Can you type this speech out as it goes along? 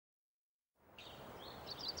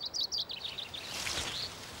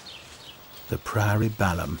The Priory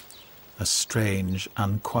Balham, a strange,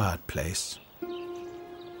 unquiet place.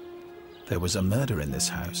 There was a murder in this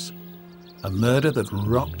house, a murder that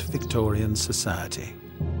rocked Victorian society.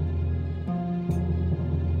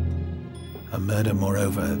 A murder,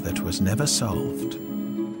 moreover, that was never solved.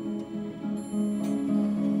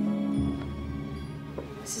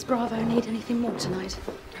 Mrs. Bravo need anything more tonight?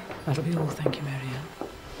 That'll be all, thank you, Marianne.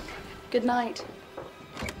 Good night.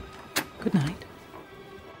 Good night.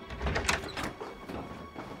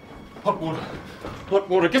 Hot water! Hot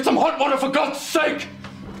water! Get some hot water, for God's sake!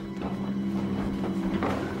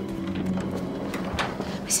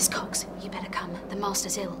 Mrs. Cox, you better come. The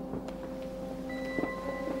master's ill.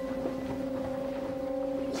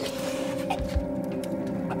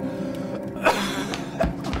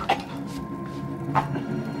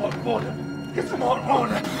 Hot water! Get some hot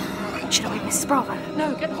water! Should I wake Mrs. Bravo?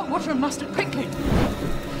 No, get hot water and mustard quickly.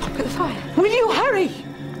 Look at the fire. Will you hurry?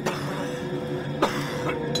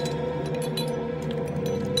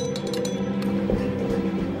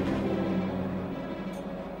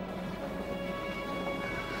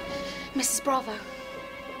 Mrs. Bravo.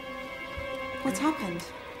 What's happened?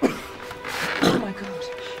 Oh, my God.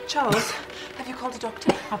 Charles, have you called a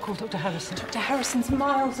doctor? I'll call Dr. Harrison. Dr. Harrison's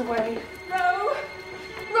miles away. Row!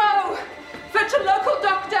 Row! Fetch a local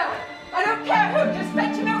doctor! I don't care who, just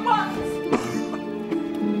fetch him at once!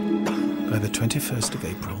 By the 21st of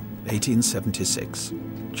April, 1876,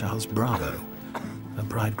 Charles Bravo, a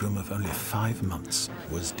bridegroom of only 5 months,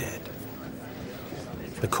 was dead.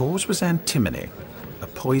 The cause was antimony, a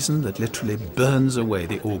poison that literally burns away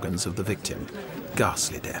the organs of the victim.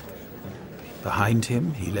 Ghastly death. Behind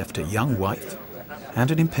him, he left a young wife and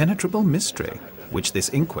an impenetrable mystery, which this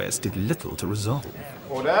inquest did little to resolve.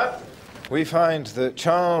 Order. We find that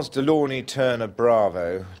Charles Delaunay Turner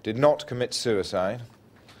Bravo did not commit suicide,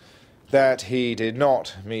 that he did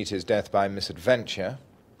not meet his death by misadventure,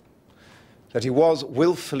 that he was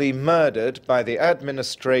willfully murdered by the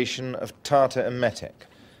administration of tartar emetic.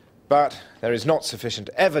 But there is not sufficient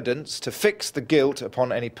evidence to fix the guilt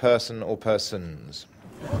upon any person or persons.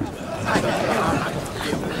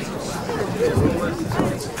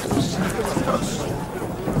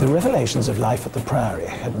 The revelations of life at the Priory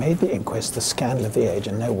had made the inquest the scandal of the age,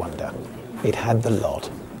 and no wonder. It had the lot.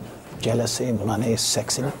 Jealousy, money,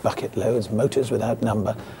 sex in bucket loads, motives without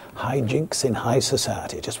number, hijinks in high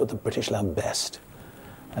society, just what the British love best.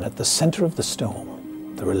 And at the centre of the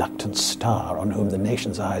storm, the reluctant star on whom the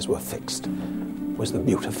nation's eyes were fixed, was the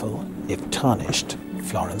beautiful, if tarnished,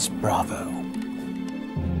 Florence Bravo.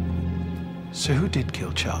 So who did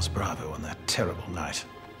kill Charles Bravo on that terrible night?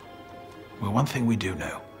 Well, one thing we do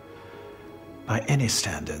know. By any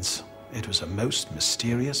standards, it was a most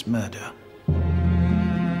mysterious murder.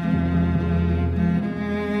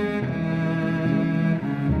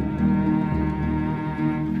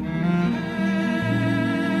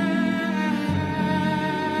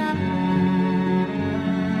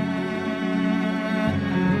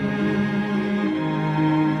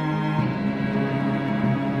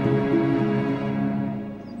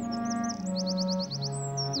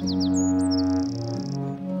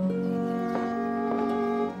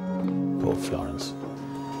 Poor Florence.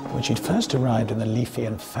 When she'd first arrived in the leafy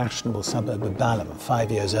and fashionable suburb of Balham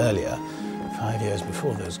 5 years earlier, 5 years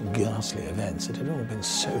before those ghastly events, it had all been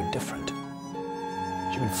so different.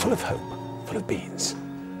 She'd been full of hope, full of beans.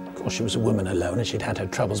 Of course, she was a woman alone and she'd had her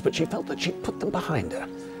troubles, but she felt that she'd put them behind her,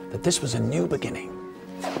 that this was a new beginning.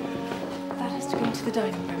 That has to go into the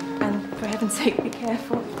dining room. And for heaven's sake, be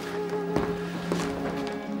careful.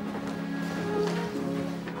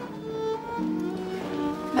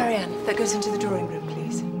 Marianne, that goes into the drawing room,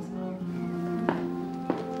 please.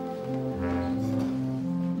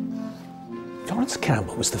 Florence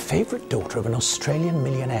Campbell was the favourite daughter of an Australian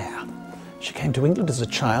millionaire. She came to England as a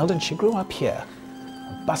child and she grew up here,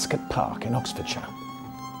 at Buscott Park in Oxfordshire,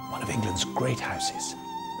 one of England's great houses.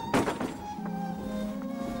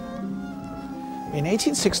 In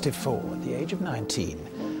 1864, at the age of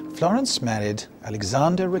 19, Florence married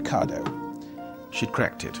Alexander Ricardo. She'd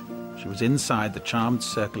cracked it. She was inside the charmed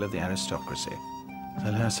circle of the aristocracy.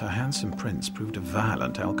 Alas, her handsome prince proved a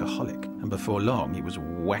violent alcoholic, and before long he was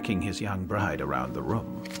whacking his young bride around the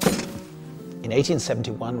room. In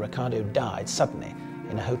 1871, Ricardo died suddenly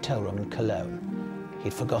in a hotel room in Cologne.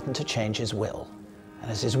 He'd forgotten to change his will, and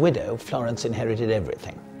as his widow, Florence inherited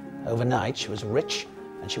everything. Overnight, she was rich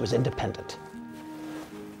and she was independent.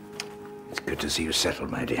 It's good to see you settled,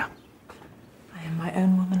 my dear. I am my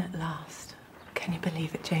own woman at last. Can you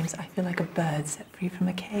believe it, James? I feel like a bird set free from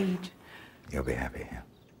a cage. You'll be happy here.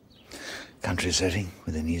 Country setting,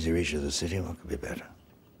 within easy reach of the city, what could be better?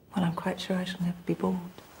 Well, I'm quite sure I shall never be bored.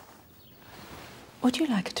 Would you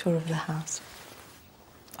like a tour of the house?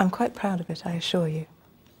 I'm quite proud of it, I assure you.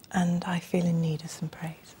 And I feel in need of some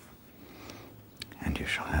praise. And you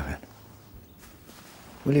shall have it.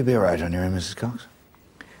 Will you be all right on your own, Mrs. Cox?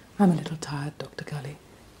 I'm a little tired, Dr. Gully.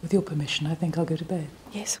 With your permission, I think I'll go to bed.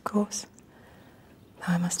 Yes, of course.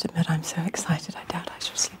 Though I must admit I'm so excited I doubt I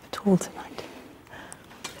shall sleep at all tonight.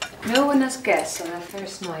 No one has guests on our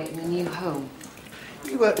first night in a new home.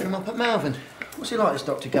 You worked with him up at Malvern. What's he like, this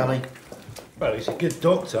Dr. Gully? Well, he's a good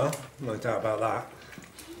doctor, no doubt about that.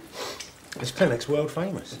 His clinic's world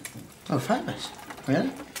famous. Oh, famous?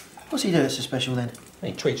 Really? What's he do that's so special then?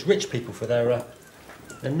 He treats rich people for their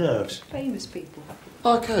nerves. Famous people.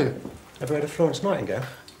 Like who? Ever heard of Florence Nightingale?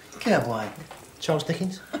 Cowboy. Charles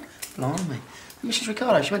Dickens? Blimey. Mrs.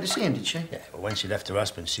 Ricardo, she went to see him, did she? Yeah, well, when she left her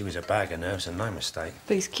husband, she was a bag of nerves and no mistake.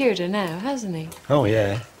 But he's cured her now, hasn't he? Oh,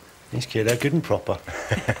 yeah. He's cured her good and proper.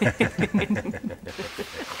 Your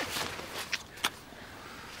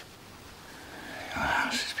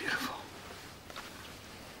house is beautiful.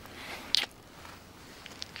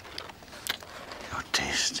 Your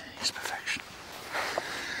taste is perfection.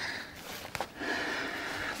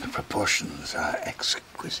 The proportions are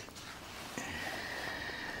exquisite.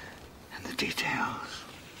 And the details,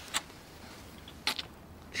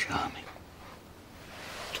 charming.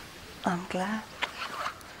 I'm glad.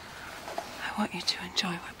 I want you to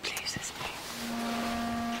enjoy what pleases me.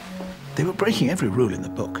 They were breaking every rule in the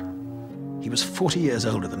book. He was 40 years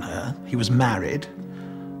older than her. He was married,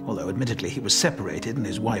 although admittedly he was separated and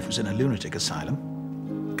his wife was in a lunatic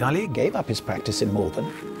asylum. Gully gave up his practice in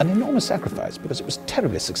Malvern, an enormous sacrifice because it was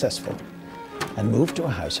terribly successful, and moved to a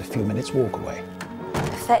house a few minutes' walk away.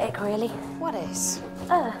 Pathetic, really. What is?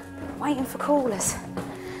 Waiting for callers.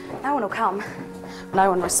 No one will come. No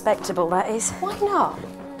one respectable, that is. Why not?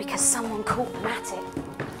 Because someone caught them at it.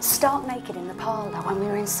 Stark naked in the parlour when we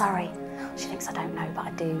were in Surrey. She thinks I don't know, but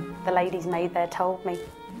I do. The lady's maid there told me.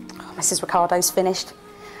 Oh, Mrs. Ricardo's finished.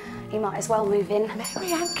 He might as well move in.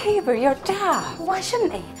 Mary-Ann Keeber, your dad. Why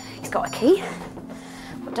shouldn't he? He's got a key.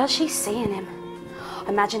 What does she see in him?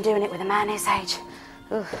 Imagine doing it with a man his age.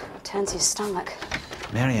 Ugh, turns your stomach.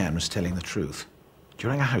 Mary-Ann was telling the truth.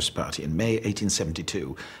 During a house party in May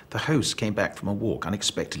 1872, the host came back from a walk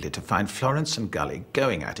unexpectedly to find Florence and Gully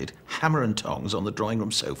going at it, hammer and tongs, on the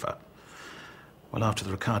drawing-room sofa. Well, after the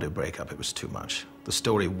Ricardo breakup, it was too much. The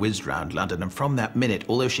story whizzed round London, and from that minute,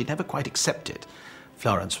 although she'd never quite accepted,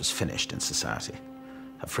 Florence was finished in society.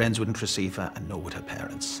 Her friends wouldn't receive her, and nor would her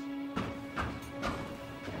parents.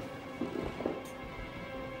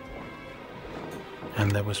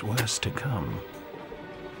 And there was worse to come.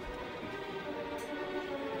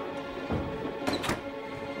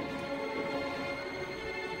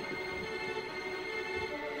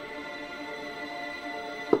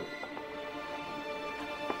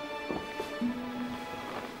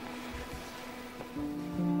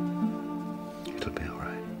 It'll be all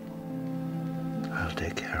right. I'll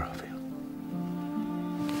take care of you.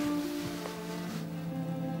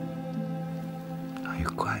 Are you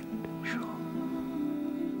quite sure?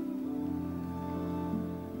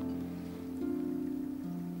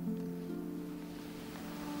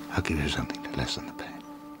 I'll give you something to lessen the pain.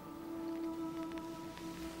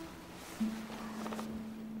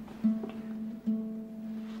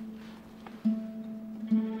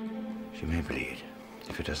 She may bleed.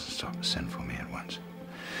 If it doesn't stop, send for me at once.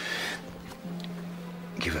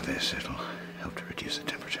 Give her this. It'll help to reduce the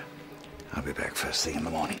temperature. I'll be back first thing in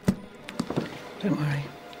the morning. Don't worry.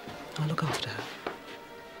 I'll look after her.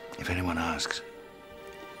 If anyone asks,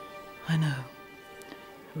 I know.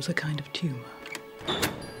 It was a kind of tumour.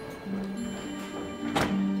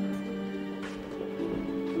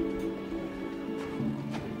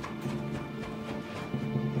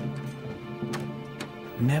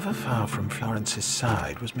 Never far from Florence's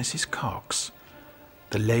side was Mrs. Cox,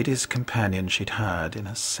 the lady's companion she'd hired in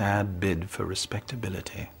a sad bid for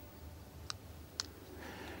respectability.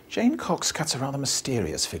 Jane Cox cuts a rather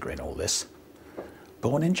mysterious figure in all this.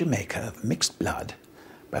 Born in Jamaica of mixed blood,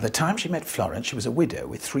 by the time she met Florence, she was a widow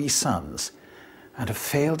with 3 sons, and a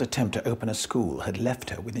failed attempt to open a school had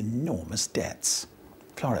left her with enormous debts.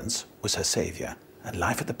 Florence was her saviour, and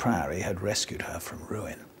life at the Priory had rescued her from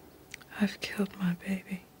ruin. I've killed my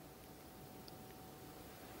baby.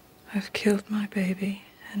 I've killed my baby,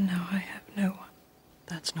 and now I have no one.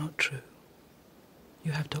 That's not true.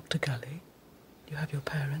 You have Dr. Gully. You have your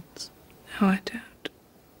parents. No, I don't.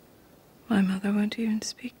 My mother won't even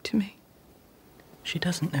speak to me. She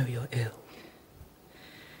doesn't know you're ill.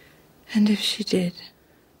 And if she did,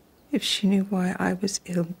 if she knew why I was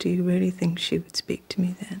ill, do you really think she would speak to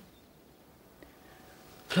me then?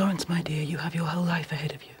 Florence, my dear, you have your whole life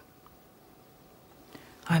ahead of you.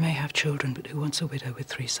 I may have children, but who wants a widow with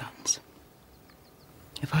 3 sons?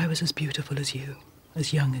 If I was as beautiful as you,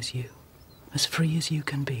 as young as you, as free as you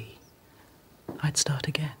can be, I'd start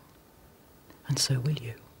again. And so will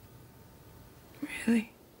you.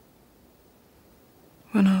 Really?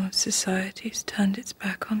 When all of society's turned its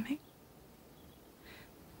back on me?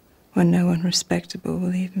 When no one respectable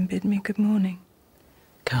will even bid me good morning?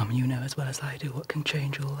 Carmen, you know as well as I do what can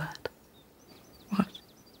change all that. What?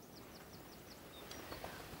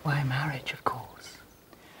 Why, marriage, of course.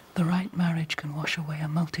 The right marriage can wash away a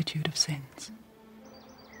multitude of sins.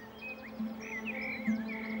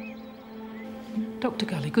 Dr.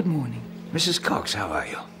 Gully, good morning. Mrs. Cox, how are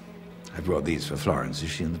you? I brought these for Florence. Is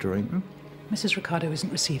she in the drawing room? Mrs. Ricardo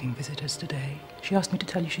isn't receiving visitors today. She asked me to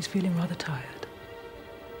tell you she's feeling rather tired.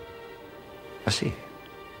 I see.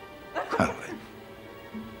 Oh,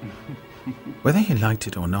 Whether he liked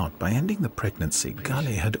it or not, by ending the pregnancy,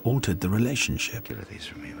 Gully had altered the relationship. give her these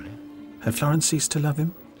from me, will you? Had Florence ceased to love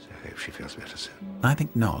him? So I hope she feels better soon. I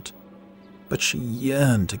think not. But she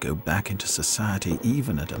yearned to go back into society,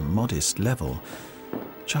 even at a modest level.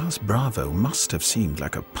 Charles Bravo must have seemed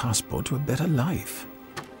like a passport to a better life.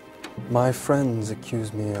 My friends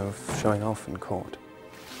accuse me of showing off in court.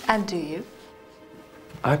 And do you?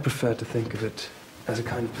 I prefer to think of it as a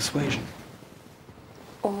kind of persuasion.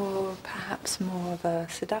 Or perhaps more of a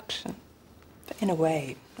seduction. But in a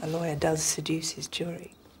way, a lawyer does seduce his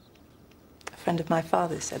jury. A friend of my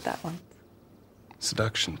father's said that once.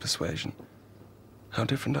 Seduction, persuasion. How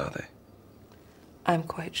different are they? I'm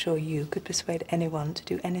quite sure you could persuade anyone to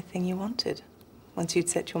do anything you wanted, once you'd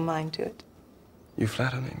set your mind to it. You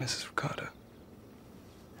flatter me, Mrs. Ricardo.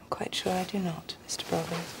 I'm quite sure I do not, Mr.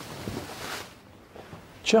 Bravo.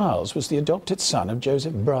 Charles was the adopted son of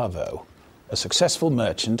Joseph Bravo, a successful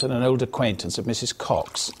merchant and an old acquaintance of Mrs.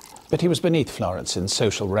 Cox. But he was beneath Florence in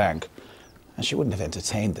social rank, and she wouldn't have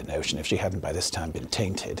entertained the notion if she hadn't by this time been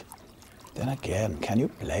tainted. Then again, can you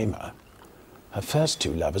blame her? Her first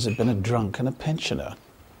 2 lovers had been a drunk and a pensioner.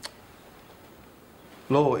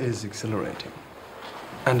 Law is exhilarating,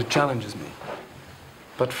 and it challenges me.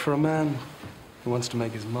 But for a man who wants to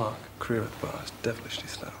make his mark, a career at the bar is devilishly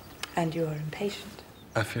slow. And you're impatient.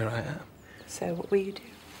 I fear I am. So what will you do?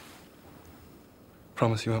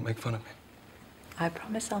 Promise you won't make fun of me. I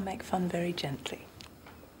promise I'll make fun very gently.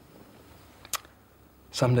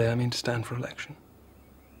 Someday I mean to stand for election.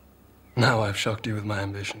 Now I've shocked you with my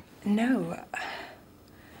ambition. No.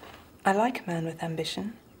 I like a man with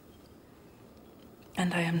ambition.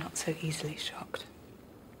 And I am not so easily shocked.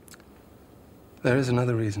 There is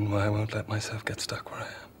another reason why I won't let myself get stuck where I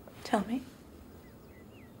am. Tell me.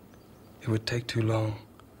 It would take too long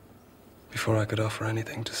before I could offer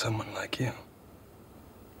anything to someone like you.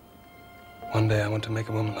 One day I want to make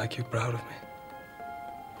a woman like you proud of me.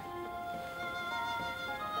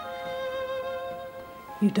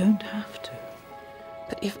 You don't have to.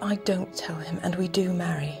 But if I don't tell him and we do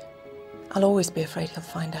marry, I'll always be afraid he'll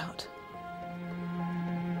find out.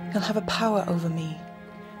 He'll have a power over me.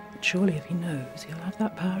 But surely if he knows, he'll have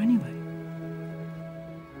that power anyway.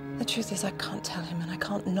 The truth is I can't tell him and I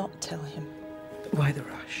can't not tell him. But why the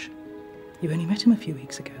rush? You only met him a few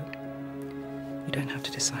weeks ago. You don't have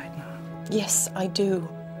to decide now. Yes, I do.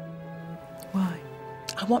 Why?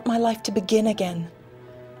 I want my life to begin again.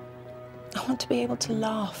 I want to be able to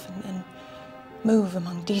laugh and move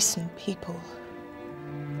among decent people.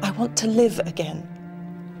 I want to live again.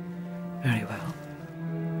 Very well.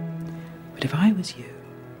 But if I was you,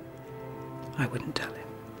 I wouldn't tell him.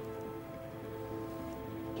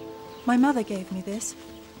 My mother gave me this.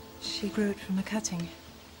 She grew it from a cutting.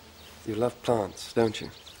 You love plants, don't you?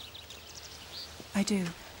 I do.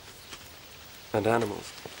 And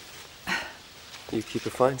animals. You keep a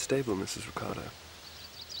fine stable, Mrs. Ricardo.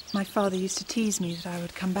 My father used to tease me that I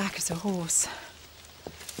would come back as a horse.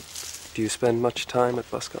 Do you spend much time at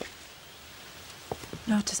Buscott?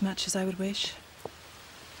 Not as much as I would wish.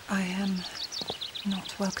 I am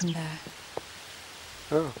not welcome there.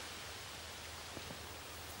 Oh.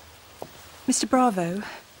 Mr. Bravo,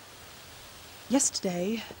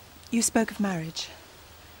 yesterday you spoke of marriage.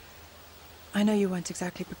 I know you weren't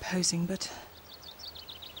exactly proposing, but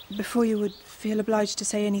before you would feel obliged to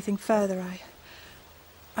say anything further,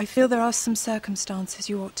 I feel there are some circumstances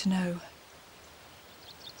you ought to know.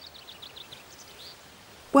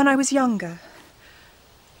 When I was younger,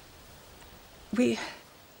 you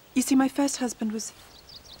see, my first husband was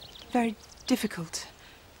very difficult.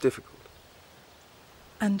 Difficult?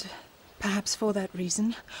 And perhaps for that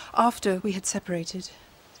reason, after we had separated,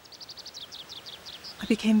 I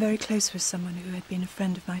became very close with someone who had been a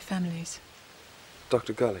friend of my family's.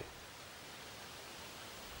 Dr. Gully?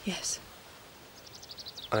 Yes.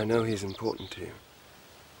 I know he's important to you.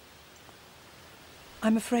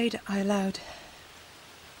 I'm afraid I allowed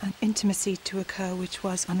an intimacy to occur which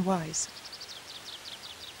was unwise.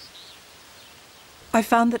 I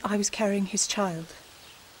found that I was carrying his child.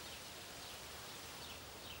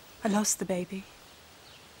 I lost the baby.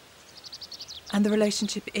 And the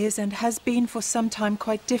relationship is and has been for some time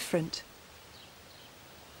quite different.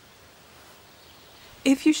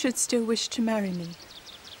 If you should still wish to marry me,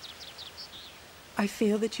 I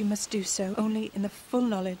feel that you must do so only in the full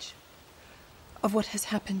knowledge of what has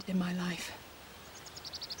happened in my life.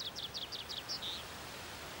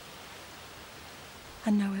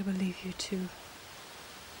 And now I will leave you to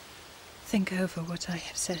think over what I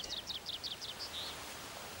have said.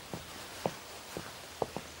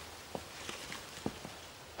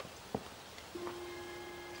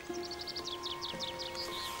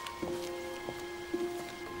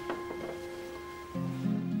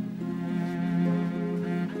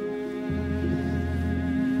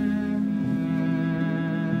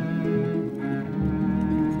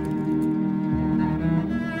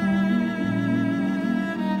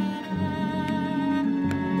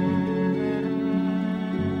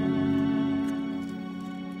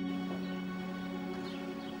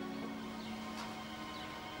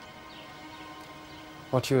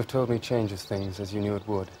 What you have told me changes things, as you knew it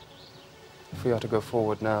would. If we are to go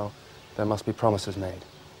forward now, there must be promises made.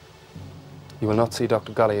 You will not see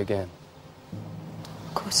Dr. Gully again.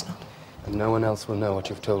 Of course not. And no one else will know what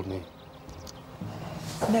you've told me.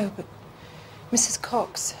 No, but Mrs.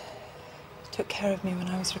 Cox took care of me when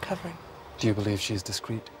I was recovering. Do you believe she is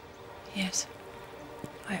discreet? Yes.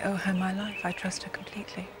 I owe her my life. I trust her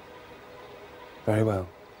completely. Very well.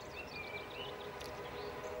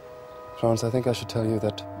 Florence, I think I should tell you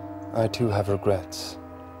that I too have regrets.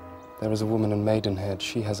 There is a woman in Maidenhead.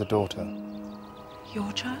 She has a daughter.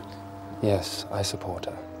 Your child? Yes, I support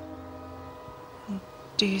her.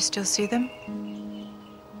 Do you still see them?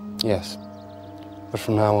 Yes, but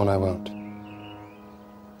from now on I won't.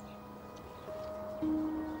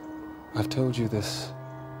 I've told you this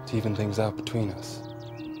to even things out between us.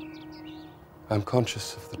 I'm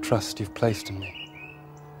conscious of the trust you've placed in me.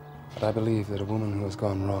 But I believe that a woman who has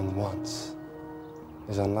gone wrong once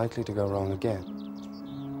is unlikely to go wrong again.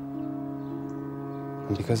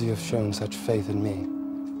 And because you have shown such faith in me,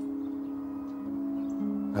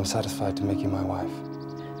 I'm satisfied to make you my wife.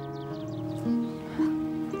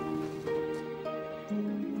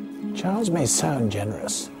 Charles may sound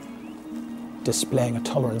generous, displaying a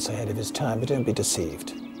tolerance ahead of his time, but don't be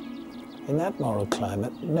deceived. In that moral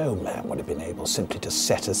climate, no man would have been able simply to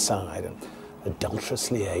set aside an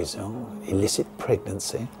adulterous liaison, illicit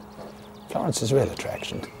pregnancy. Florence's real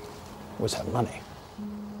attraction was her money.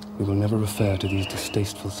 We will never refer to these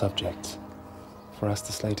distasteful subjects. For us,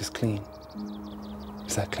 the slate is clean.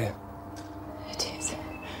 Is that clear? It is.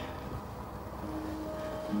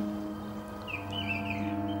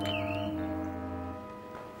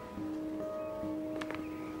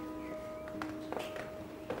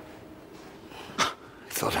 I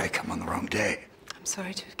thought I'd come on the wrong day. I'm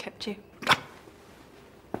sorry to have kept you.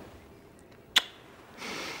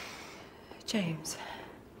 James,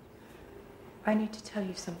 I need to tell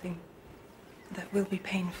you something that will be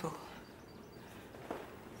painful.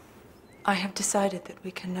 I have decided that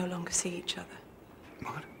we can no longer see each other.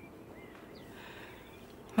 What?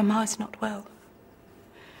 Mama is not well.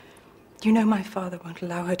 You know my father won't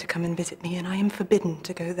allow her to come and visit me, and I am forbidden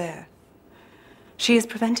to go there. She is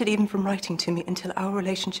prevented even from writing to me until our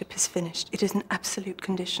relationship is finished. It is an absolute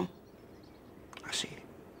condition. I see.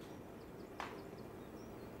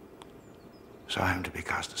 So I am to be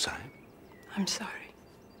cast aside? I'm sorry.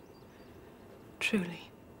 Truly.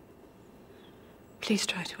 Please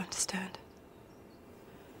try to understand.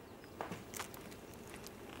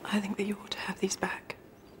 I think that you ought to have these back.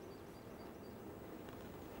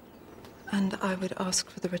 And I would ask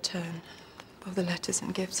for the return of the letters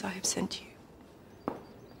and gifts I have sent you.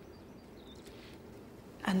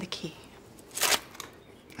 And the key.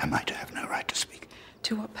 Am I to have no right to speak?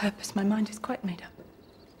 To what purpose? My mind is quite made up.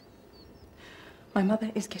 My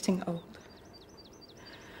mother is getting old.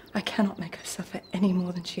 I cannot make her suffer any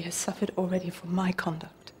more than she has suffered already for my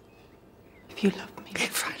conduct. If you love me...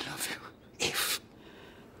 If I love you. If.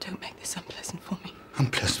 Don't make this unpleasant for me.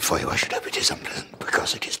 Unpleasant for you? I should hope it is unpleasant,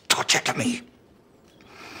 because it is torture to me.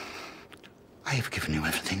 I have given you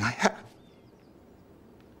everything I have.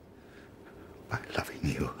 By loving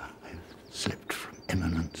you, I have slipped from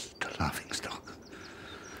eminence to laughingstock.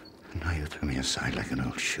 And now you throw me aside like an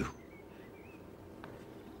old shoe.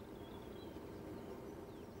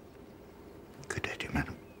 Good day to you,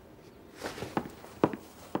 madam.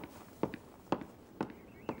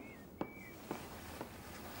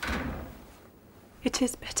 It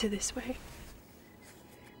is better this way.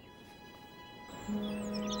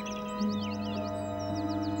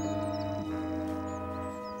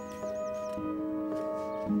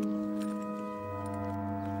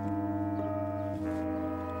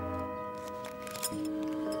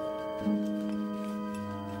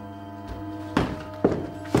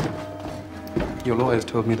 Your lawyers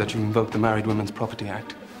told me that you invoked the Married Women's Property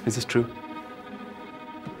Act. Is this true?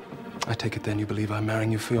 I take it then you believe I'm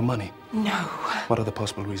marrying you for your money? No. What other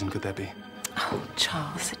possible reason could there be? Oh,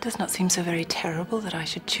 Charles, it does not seem so very terrible that I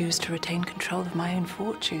should choose to retain control of my own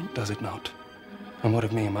fortune. Does it not? And what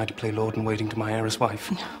of me? Am I to play lord-in-waiting to my heiress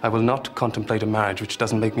wife? No. I will not contemplate a marriage which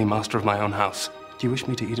doesn't make me master of my own house. Do you wish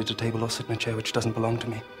me to eat at a table or sit in a chair which doesn't belong to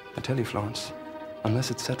me? I tell you, Florence,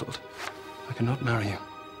 unless it's settled, I cannot marry you.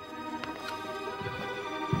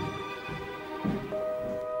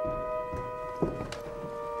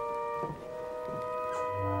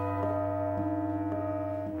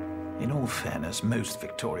 In all fairness, most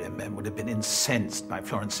Victorian men would have been incensed by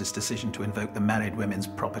Florence's decision to invoke the Married Women's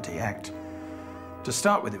Property Act. To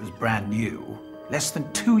start with, it was brand new. Less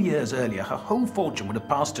than 2 years earlier, her whole fortune would have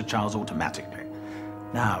passed to Charles automatically.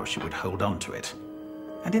 Now she would hold on to it.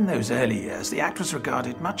 And in those early years, the act was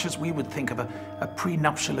regarded much as we would think of a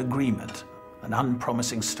prenuptial agreement, an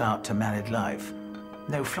unpromising start to married life.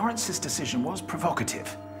 No, Florence's decision was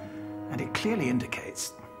provocative, and it clearly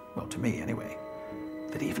indicates, well, to me anyway,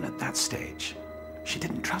 that even at that stage, she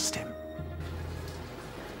didn't trust him.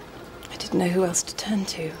 I didn't know who else to turn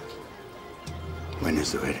to. When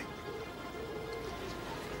is the wedding?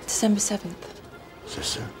 December 7th. So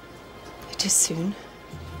soon? It is soon.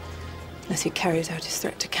 Unless he carries out his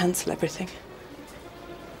threat to cancel everything.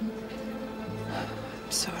 I'm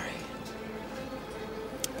sorry.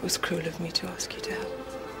 It was cruel of me to ask you to help.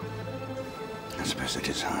 I suppose it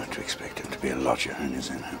is hard to expect him to be a lodger in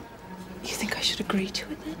his own home. You think I should agree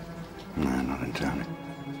to it then? No, not entirely.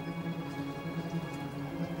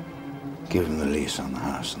 Give him the lease on the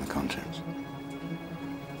house and the contents.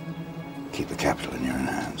 Keep the capital in your own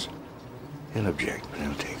hands. He'll object, but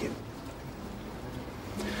he'll take it.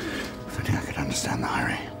 If only I could understand the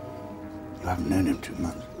hurry. You haven't known him 2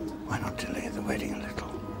 months. Why not delay the wedding a little?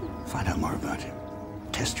 Find out more about him.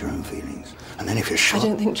 Test your own feelings. And then if you're sure... I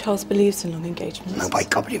don't think Charles believes in long engagements. No, by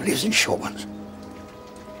God, but he believes in short ones.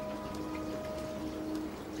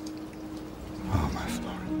 Oh, my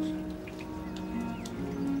Florence.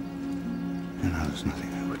 You know, there's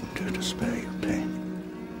nothing I wouldn't do to spare you pain.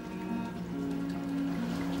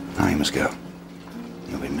 Now you must go.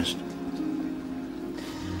 You'll be missed.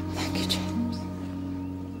 Thank you, James.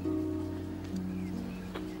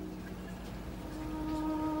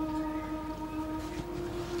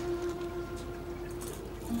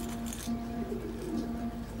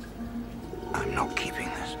 I'm not keeping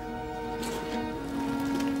this.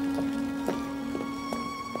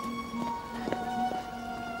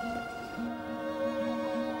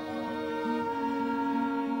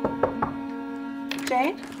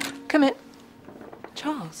 Jane? Come in.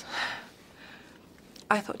 Charles.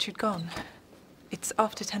 I thought you'd gone. It's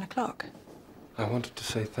after 10 o'clock. I wanted to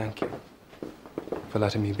say thank you for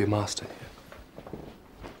letting me be master here.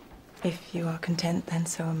 If you are content, then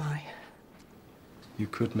so am I. You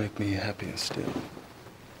could make me happier still.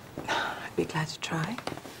 I'd be glad to try.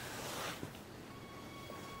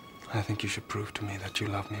 I think you should prove to me that you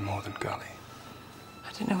love me more than Gully.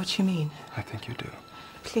 I don't know what you mean. I think you do.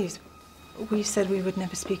 Please, we said we would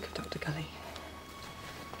never speak of Dr. Gully.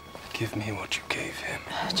 Give me what you gave him.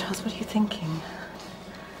 Charles, what are you thinking?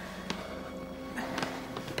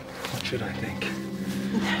 What should I think?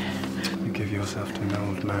 You give yourself to an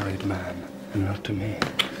old married man, and not to me.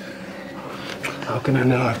 How can I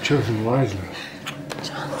know I've chosen wisely?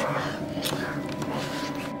 Charles.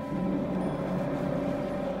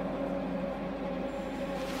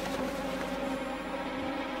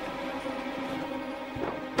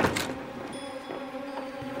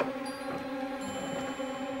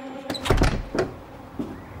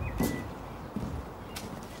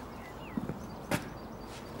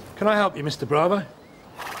 Can I help you, Mr. Bravo?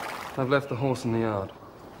 I've left the horse in the yard.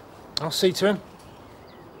 I'll see to him.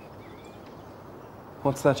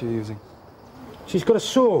 What's that you're using? She's got a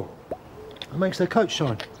saw. It makes her coat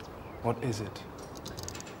shine. What is it?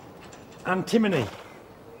 Antimony.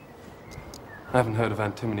 I haven't heard of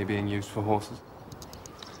antimony being used for horses.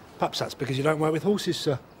 Perhaps that's because you don't work with horses,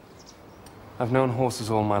 sir. I've known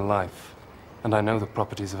horses all my life, and I know the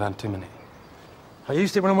properties of antimony. I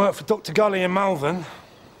used it when I worked for Dr. Gully in Malvern.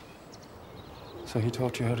 So he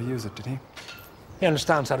taught you how to use it, did he? He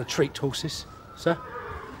understands how to treat horses, sir.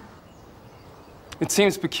 It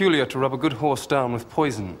seems peculiar to rub a good horse down with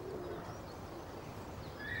poison.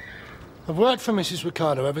 I've worked for Mrs.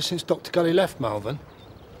 Ricardo ever since Dr. Gully left Malvern.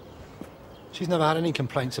 She's never had any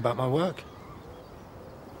complaints about my work.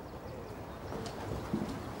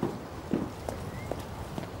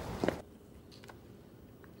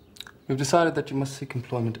 We've decided that you must seek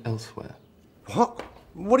employment elsewhere. What?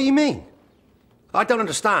 What do you mean? I don't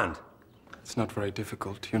understand. It's not very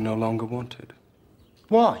difficult. You're no longer wanted.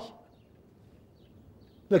 Why?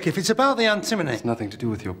 Look, if it's about the antimony... It's nothing to do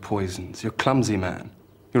with your poisons. You're a clumsy man.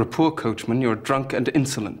 You're a poor coachman. You're a drunk and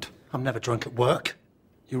insolent. I'm never drunk at work.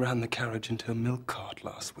 You ran the carriage into a milk cart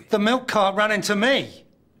last week. The milk cart ran into me!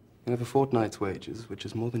 You have a fortnight's wages, which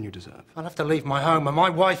is more than you deserve. I'll have to leave my home, and my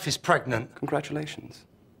wife is pregnant. Congratulations.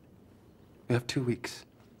 You have 2 weeks.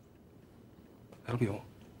 That'll be all.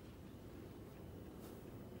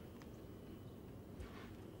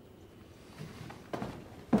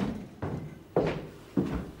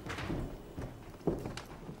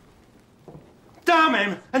 Damn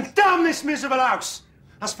him, and damn this miserable house!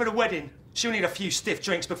 As for the wedding, she'll need a few stiff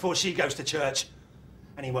drinks before she goes to church.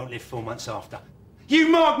 And he won't live 4 months after. You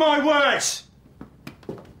mark my words!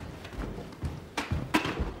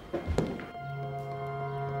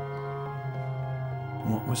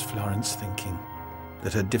 What was Florence thinking?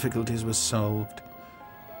 That her difficulties were solved?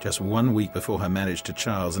 Just 1 week before her marriage to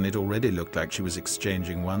Charles, and it already looked like she was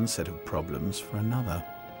exchanging one set of problems for another.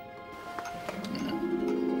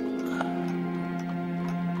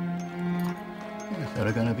 Yes, there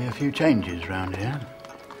are going to be a few changes round here.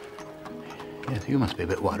 Yes, you must be a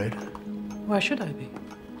bit worried. Why should I be?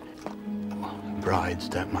 Well, brides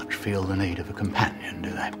don't much feel the need of a companion, do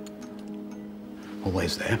they?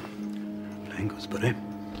 Always there. Playing gooseberry.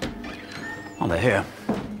 Oh, they're here.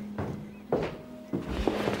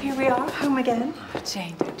 Here we are, home again. Oh,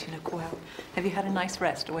 Jane, don't you look well? Have you had a nice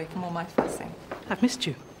rest away from all my fussing? I've missed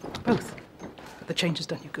you, both. But the change has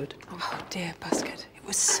done you good. Oh, dear Busket, it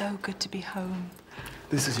was so good to be home.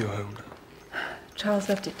 This is your home. Charles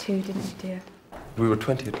loved it too, didn't he, dear? We were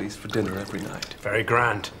 20 at least for dinner every night. Very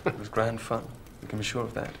grand. It was grand fun. You can be sure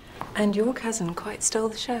of that. And your cousin quite stole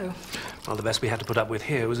the show. Well, the best we had to put up with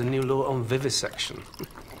here was a new law on vivisection.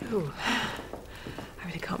 Ooh. I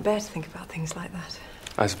really can't bear to think about things like that.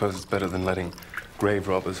 I suppose it's better than letting grave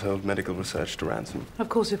robbers hold medical research to ransom. Of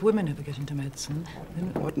course, if women ever get into medicine,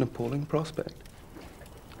 then... What an appalling prospect.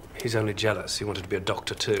 He's only jealous. He wanted to be a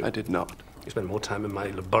doctor, too. I did not. You spent more time in my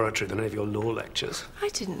laboratory than any of your law lectures. I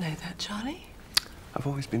didn't know that, Charlie. I've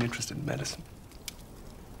always been interested in medicine.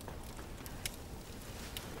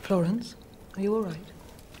 Florence, are you all right?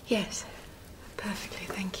 Yes, perfectly,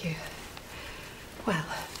 thank you. Well,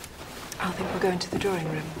 I think we'll go into the drawing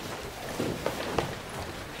room.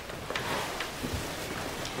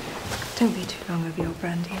 Don't be too long over your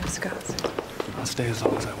brandy and cigars. I'll stay as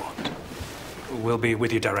long as I want. We'll be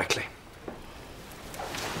with you directly.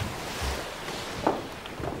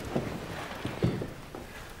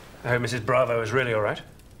 I hope Mrs. Bravo is really all right.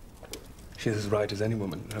 She's as right as any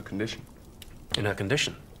woman in her condition. In her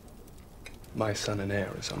condition? My son and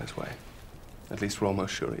heir is on his way. At least we're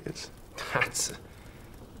almost sure he is. That's a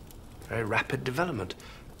very rapid development.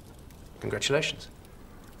 Congratulations.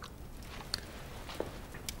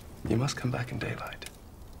 You must come back in daylight.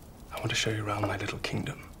 I want to show you around my little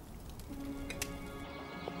kingdom.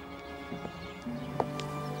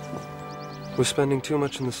 We're spending too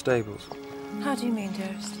much in the stables. How do you mean,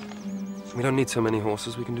 dearest? We don't need so many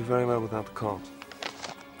horses. We can do very well without the cart.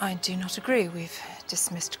 I do not agree. We've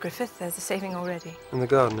dismissed Griffith. There's a saving already. In the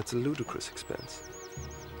garden, it's a ludicrous expense.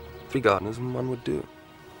 3 gardeners and 1 would do.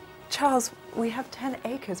 Charles, we have 10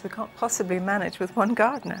 acres. We can't possibly manage with 1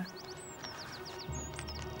 gardener.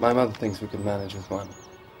 My mother thinks we could manage with 1.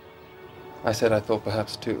 I said I thought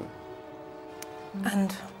perhaps 2.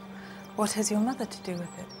 And what has your mother to do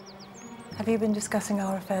with it? Have you been discussing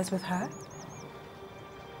our affairs with her?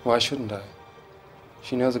 Why shouldn't I?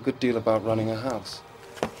 She knows a good deal about running a house.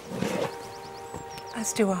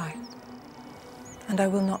 As do I. And I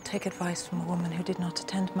will not take advice from a woman who did not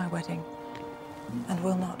attend my wedding and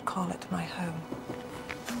will not call it my home.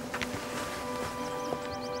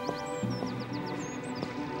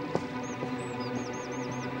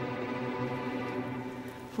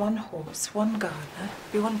 One horse, 1 gardener.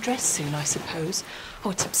 You want dress soon, I suppose. Oh,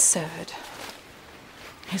 it's absurd.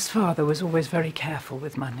 His father was always very careful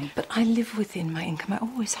with money. But I live within my income. I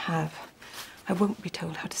always have. I won't be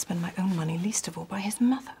told how to spend my own money, least of all by his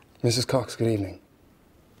mother. Mrs. Cox, good evening.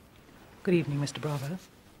 Good evening, Mr. Bravo.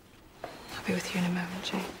 I'll be with you in a moment,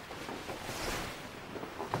 Jane.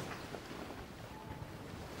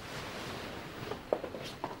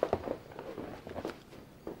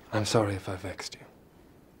 I'm sorry if I vexed you.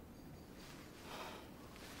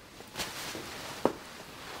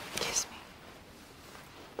 Kiss me.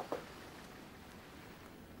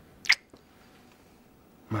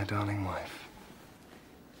 My darling wife.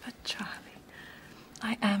 But Charlie,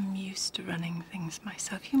 I am used to running things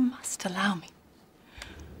myself. You must allow me.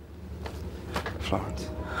 Florence.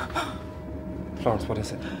 Florence, what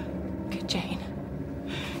is it? Get Jane.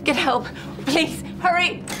 Get help. Please,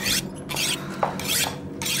 hurry.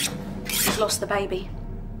 He's lost the baby.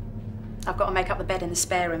 I've got to make up the bed in the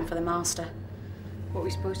spare room for the master. What are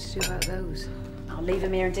we supposed to do about those? I'll leave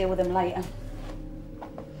him here and deal with them later.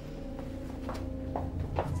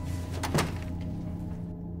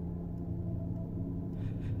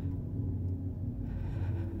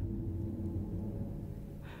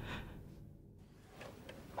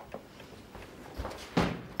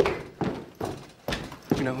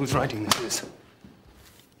 Do you know whose writing this is?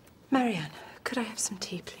 Marianne, could I have some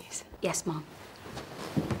tea, please? Yes, Mum.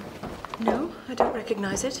 No, I don't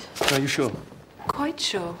recognize it. Are you sure? Quite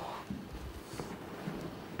sure.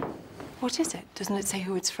 What is it? Doesn't it say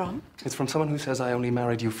who it's from? It's from someone who says I only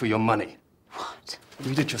married you for your money. What?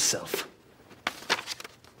 Read it yourself.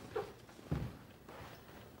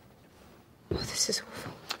 Oh, this is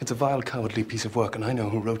awful. It's a vile, cowardly piece of work, and I know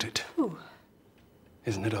who wrote it. Who?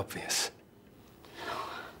 Isn't it obvious?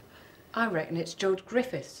 I reckon it's George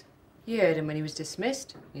Griffiths. You heard him when he was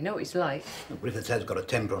dismissed. You know what he's like. Well, Griffiths has got a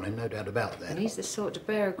temper on him, no doubt about that. And he's the sort to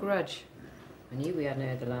bear a grudge. I knew we hadn't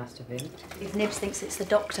heard the last of him. If Nibs thinks it's the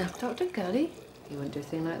doctor. Dr. Gully? He wouldn't do a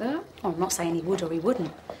thing like that. Oh, I'm not saying he would or he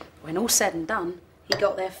wouldn't. When all's said and done, he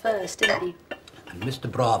got there first, didn't he? And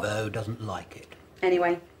Mr. Bravo doesn't like it.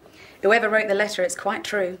 Anyway, whoever wrote the letter, it's quite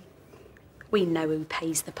true. We know who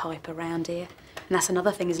pays the pipe around here. And that's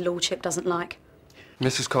another thing his lordship doesn't like.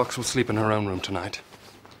 Mrs. Cox will sleep in her own room tonight.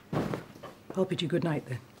 I'll bid you good night,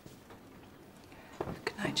 then.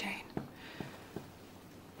 Good night, Jane.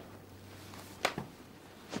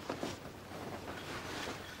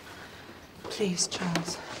 Please,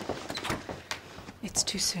 Charles. It's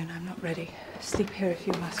too soon. I'm not ready. Sleep here if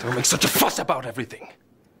you must. Don't make such a fuss about everything.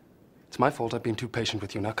 It's my fault I've been too patient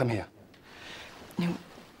with you. Now come here. No.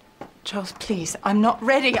 Charles, please. I'm not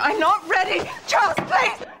ready. I'm not ready. Charles,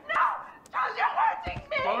 please. No! Charles, you're hurting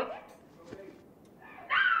me. What?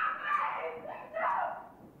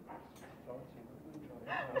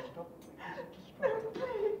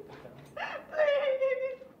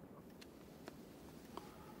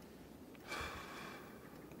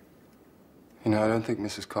 You know, I don't think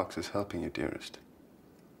Mrs. Cox is helping you, dearest.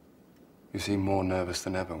 You seem more nervous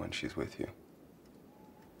than ever when she's with you.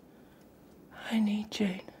 I need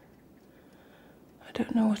Jane. I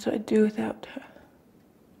don't know what I'd do without her.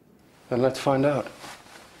 Then let's find out.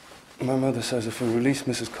 My mother says if we release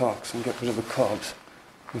Mrs. Cox and get rid of the Cobbs,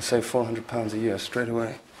 we'll save £400 a year straight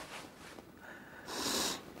away.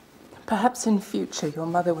 Perhaps in future your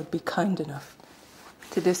mother would be kind enough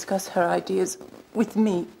to discuss her ideas with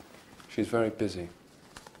me. She's very busy.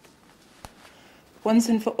 Once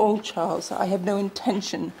and for all, Charles, I have no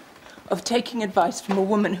intention of taking advice from a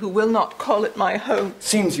woman who will not call it my home.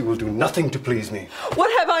 Seems you will do nothing to please me.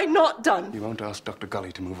 What have I not done? You won't ask Dr.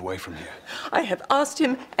 Gully to move away from here. I have asked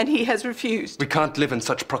him, and he has refused. We can't live in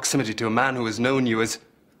such proximity to a man who has known you as...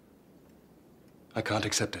 I can't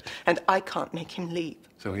accept it. And I can't make him leave.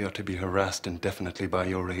 So he ought to be harassed indefinitely by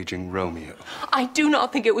your raging Romeo. I do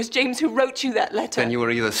not think it was James who wrote you that letter. Then you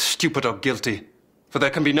are either stupid or guilty, for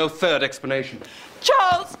there can be no third explanation.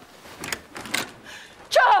 Charles!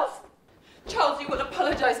 Charles! Charles, you will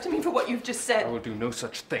apologize to me for what you've just said. I will do no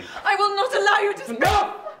such thing. I will not allow you to...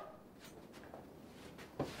 No!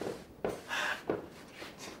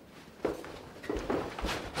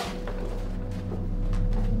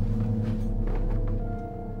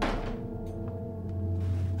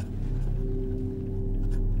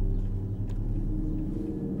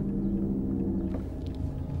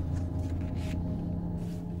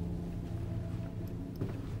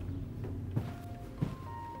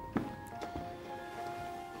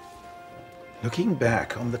 Looking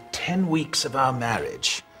back on the 10 weeks of our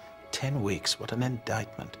marriage, 10 weeks, what an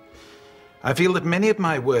indictment. I feel that many of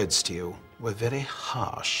my words to you were very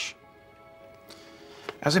harsh.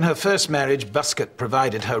 As in her first marriage, Buscott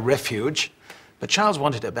provided her refuge, but Charles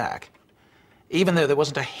wanted her back, even though there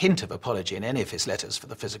wasn't a hint of apology in any of his letters for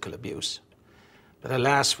the physical abuse. But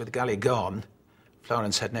alas, with Gully gone,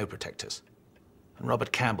 Florence had no protectors. And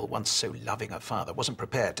Robert Campbell, once so loving a father, wasn't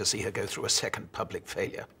prepared to see her go through a second public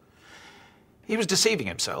failure. He was deceiving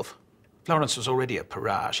himself. Florence was already a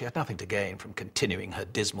pariah. She had nothing to gain from continuing her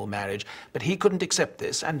dismal marriage, but he couldn't accept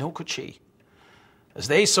this, and nor could she. As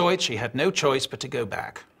they saw it, she had no choice but to go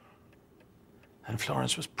back. And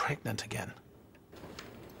Florence was pregnant again.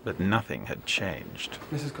 But nothing had changed.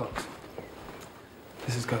 Mrs. Cox,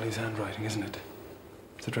 this is Gully's handwriting, isn't it?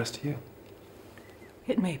 It's addressed to you.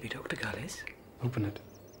 It may be, Dr. Gullis. Open it.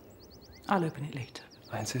 I'll open it later.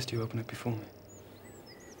 I insist you open it before me.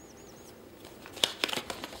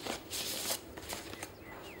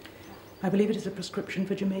 I believe it is a prescription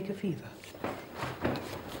for Jamaica fever.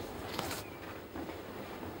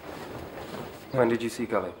 When did you see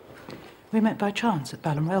Gully? We met by chance at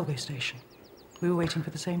Balham railway station. We were waiting for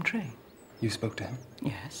the same train. You spoke to him?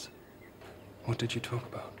 Yes. What did you talk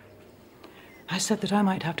about? I said that I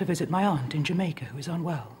might have to visit my aunt in Jamaica who is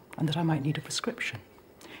unwell, and that I might need a prescription.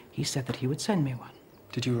 He said that he would send me one.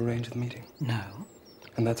 Did you arrange the meeting? No.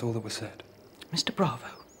 And that's all that was said? Mr. Bravo,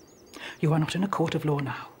 you are not in a court of law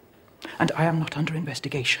now, and I am not under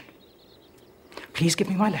investigation. Please give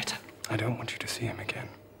me my letter. I don't want you to see him again.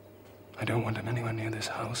 I don't want him anywhere near this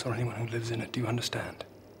house or anyone who lives in it. Do you understand?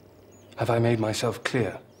 Have I made myself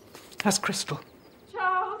clear? As crystal.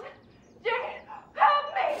 Charles! Jane! Help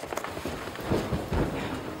me!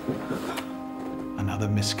 Another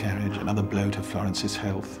miscarriage, another blow to Florence's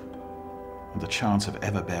health, and the chance of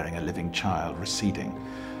ever bearing a living child receding,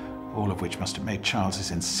 all of which must have made Charles's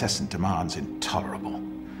incessant demands intolerable.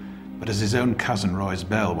 But as his own cousin Royce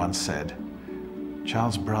Bell once said,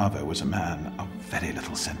 Charles Bravo was a man of very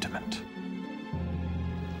little sentiment.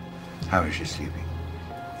 How is she sleeping?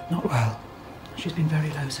 Not well. She's been very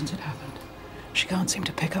low since it happened. She can't seem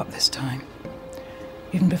to pick up this time.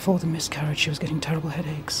 Even before the miscarriage, she was getting terrible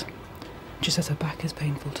headaches. She says her back is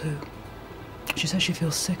painful too. She says she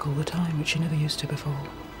feels sick all the time, which she never used to before.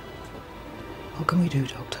 What can we do,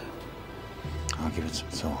 Doctor? I'll give it some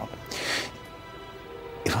thought.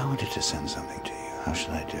 If I wanted to send something to you, how should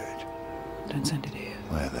I do it? Don't send it here.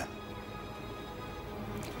 Where then?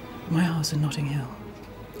 My house in Notting Hill.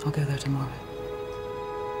 I'll go there tomorrow.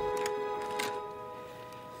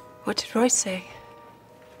 What did Royce say?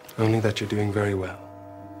 Only that you're doing very well.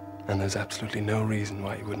 And there's absolutely no reason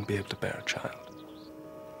why you wouldn't be able to bear a child.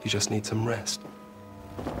 You just need some rest.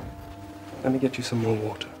 Let me get you some more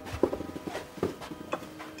water.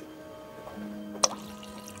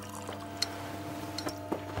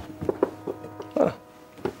 Ah,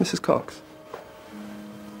 Mrs. Cox.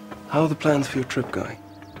 How are the plans for your trip going?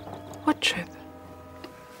 What trip?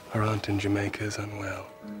 Her aunt in Jamaica is unwell.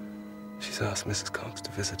 She's asked Mrs. Cox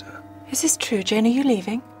to visit her. Is this true, Jane? Are you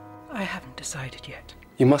leaving? I haven't decided yet.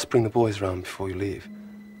 You must bring the boys round before you leave.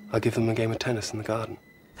 I'll give them a game of tennis in the garden.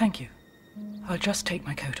 Thank you. I'll just take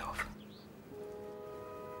my coat off.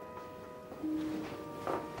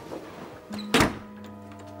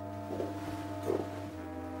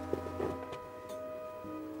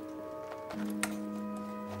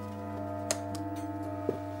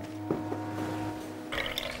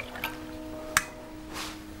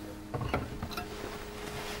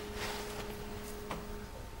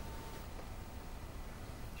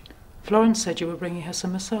 Florence said you were bringing her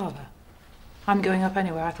some masala. I'm going up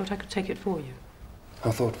anyway. I thought I could take it for you.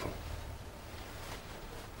 How thoughtful.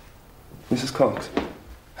 Mrs. Cox,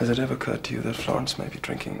 has it ever occurred to you that Florence may be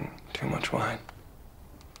drinking too much wine?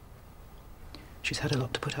 She's had a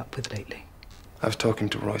lot to put up with lately. I was talking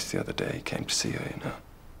to Royce the other day. He came to see her, you know.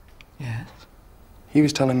 Yes? He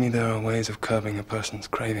was telling me there are ways of curbing a person's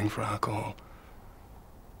craving for alcohol.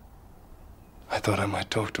 I thought I might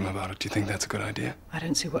talk to him about it. Do you think that's a good idea? I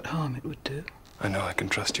don't see what harm it would do. I know I can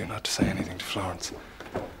trust you not to say anything to Florence.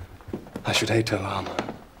 I should hate to alarm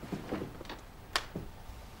her.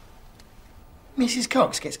 Mrs.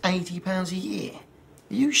 Cox gets £80 a year.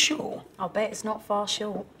 Are you sure? I'll bet it's not far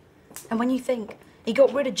short. And when you think he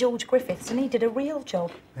got rid of George Griffiths and he did a real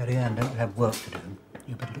job. Marianne, don't have work to do.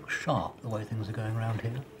 You better look sharp the way things are going round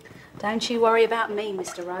here. Don't you worry about me,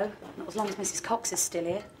 Mr. Rowe. Not as long as Mrs. Cox is still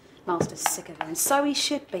here. Master's sick of her, and so he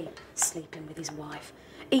should be. Sleeping with his wife,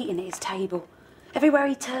 eating at his table. Everywhere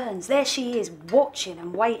he turns, there she is, watching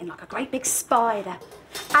and waiting like a great big spider.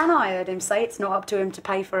 And I heard him say it's not up to him to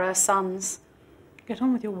pay for her sons. Get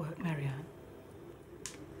on with your work, Marianne.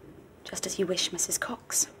 Just as you wish, Mrs.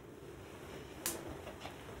 Cox.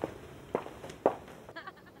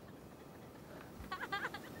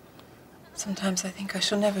 Sometimes I think I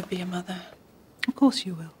shall never be a mother. Of course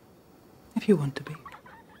you will, if you want to be.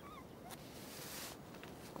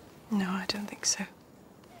 No, I don't think so.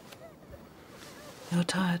 You're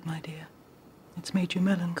tired, my dear. It's made you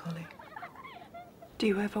melancholy. Do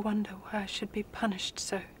you ever wonder why I should be punished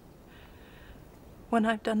so? When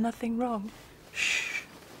I've done nothing wrong? Shh.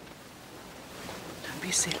 Don't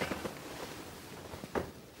be silly.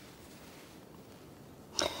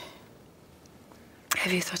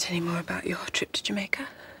 Have you thought any more about your trip to Jamaica?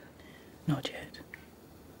 Not yet.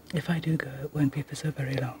 If I do go, it won't be for so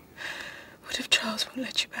very long. What if Charles won't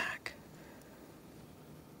let you back?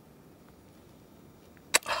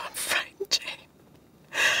 Oh, I'm frightened, Jane.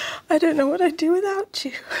 I don't know what I'd do without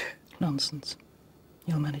you. Nonsense.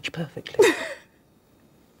 You'll manage perfectly.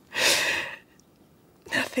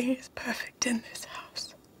 Nothing is perfect in this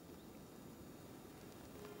house.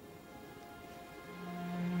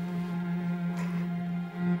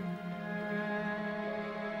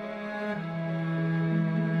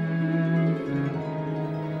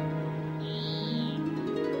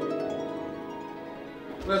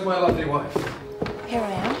 Where's my lovely wife? Here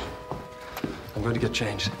I am. I'm going to get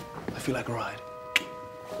changed. I feel like a ride.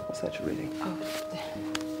 What's that you're reading?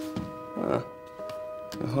 Ah,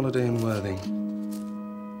 a holiday in Worthing.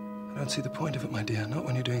 I don't see the point of it, my dear. Not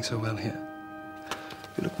when you're doing so well here.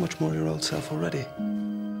 You look much more your old self already.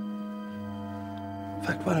 In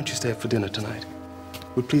fact, why don't you stay up for dinner tonight?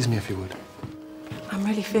 It would please me if you would. I'm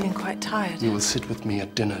really feeling quite tired. You will sit with me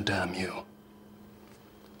at dinner, damn you.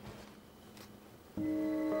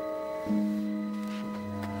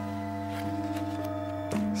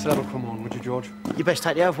 Saddle Cremorne, would you, George? You best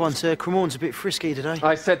take the other one, sir. Cremorne's a bit frisky today.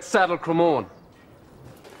 I said saddle Cremorne.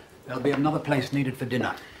 There'll be another place needed for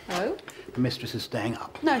dinner. Oh? The mistress is staying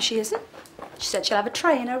up. No, she isn't. She said she'll have a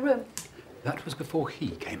tray in her room. That was before he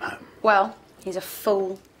came home. Well, he's a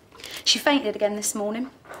fool. She fainted again this morning.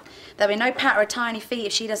 There'll be no patter of tiny feet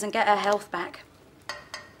if she doesn't get her health back.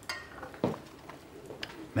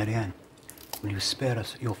 Marianne, will you spare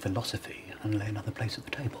us your philosophy and lay another place at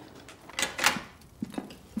the table?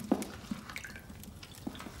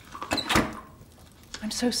 I'm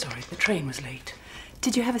so sorry. The train was late.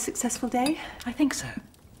 Did you have a successful day? I think so.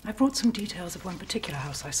 I brought some details of one particular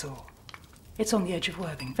house I saw. It's on the edge of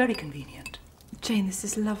Worthing. Very convenient. Jane, this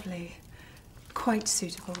is lovely. Quite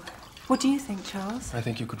suitable. What do you think, Charles? I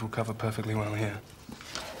think you could recover perfectly well here.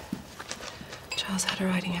 Charles had a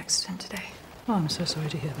riding accident today. Oh, I'm so sorry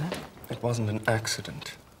to hear that. It wasn't an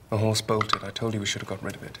accident. The horse bolted. I told you we should have got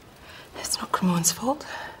rid of it. It's not Cremorne's fault.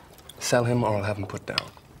 Sell him or I'll have him put down.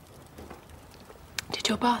 Did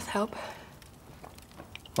your bath help?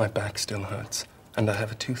 My back still hurts, and I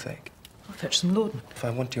have a toothache. I'll fetch some laudanum. If I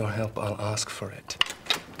want your help, I'll ask for it.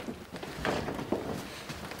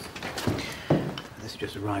 This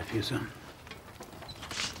just arrived for you, son.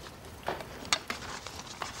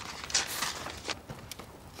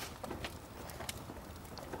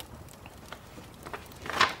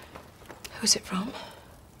 Who's it from?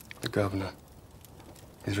 The governor.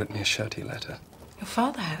 He's written me a shirty letter. Your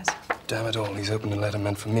father has. Damn it all, he's opened a letter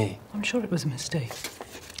meant for me. I'm sure it was a mistake.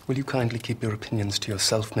 Will you kindly keep your opinions to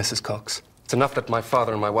yourself, Mrs. Cox? It's enough that my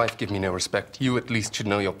father and my wife give me no respect. You at least should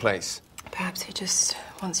know your place. Perhaps he just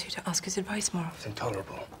wants you to ask his advice more It's often.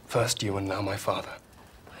 intolerable. First you and now my father.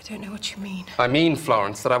 I don't know what you mean. I mean,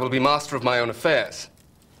 Florence, that I will be master of my own affairs.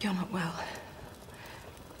 You're not well.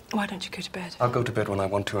 Why don't you go to bed? I'll go to bed when I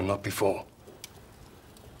want to and not before.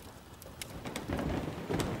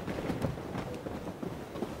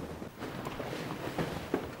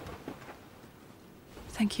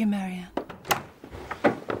 Thank you, Marianne.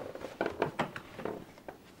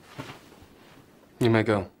 You may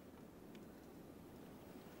go.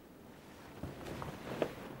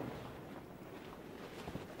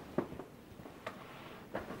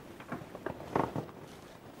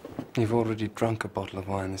 You've already drunk a bottle of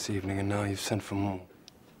wine this evening, and now you've sent for more.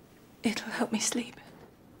 It'll help me sleep.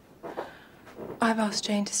 I've asked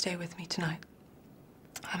Jane to stay with me tonight.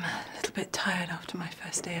 I'm a little bit tired after my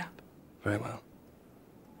first day up. Very well.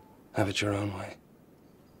 Have it your own way.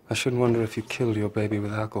 I shouldn't wonder if you killed your baby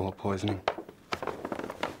with alcohol poisoning.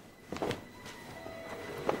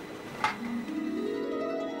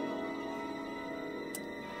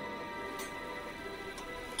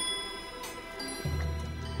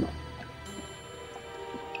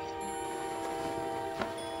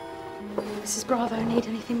 Mrs. Bravo need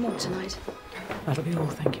anything more tonight? That'll be all,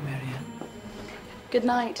 thank you, Marianne. Good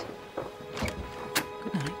night.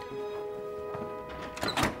 Good night.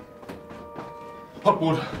 Hot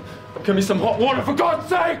water. Give me some hot water, for God's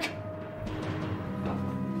sake!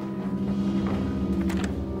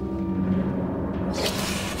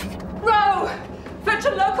 Row! Fetch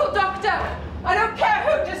a local doctor! I don't care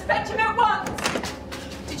who, just fetch him at once!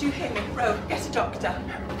 Did you hear me? Row, get a doctor.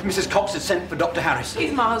 Mrs. Cox has sent for Dr. Harris.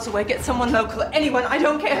 He's miles away. Get someone local, anyone, I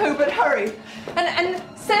don't care who, but hurry. And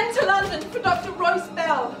send to London for Dr. Royce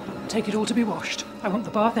Bell. Take it all to be washed. I want the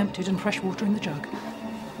bath emptied and fresh water in the jug.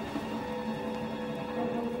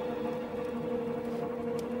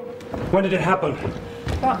 When did it happen?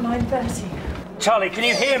 About 9:30. Charlie, can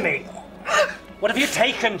you hear me? What have you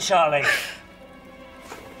taken, Charlie?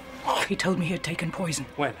 He told me he had taken poison.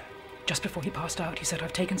 When? Just before he passed out, he said,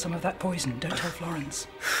 I've taken some of that poison. Don't tell Florence.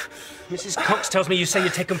 Mrs. Cox tells me you say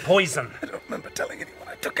you've taken poison. I don't remember telling anyone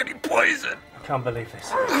I took any poison. I can't believe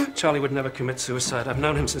this. Charlie would never commit suicide. I've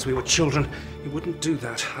known him since we were children. He wouldn't do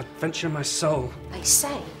that. I'd venture my soul. They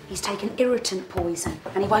say he's taken irritant poison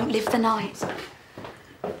and he won't live the night.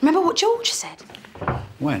 Remember what George said?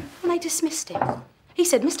 When? When they dismissed him. He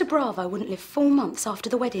said Mr. Bravo wouldn't live 4 months after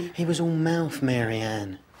the wedding. He was all mouth,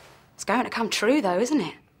 Marianne. It's going to come true, though, isn't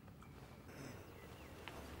it?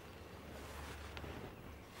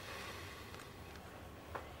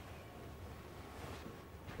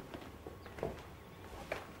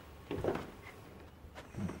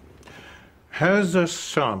 Has a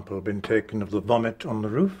sample been taken of the vomit on the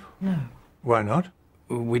roof? No. Why not?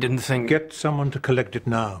 We didn't think... Get someone to collect it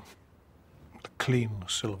now. The clean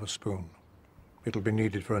silver spoon. It'll be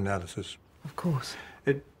needed for analysis. Of course.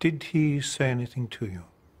 Did he say anything to you?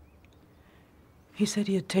 He said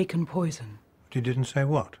he had taken poison. But he didn't say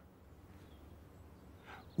what?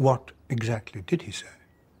 What exactly did he say?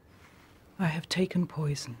 I have taken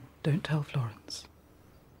poison. Don't tell Florence.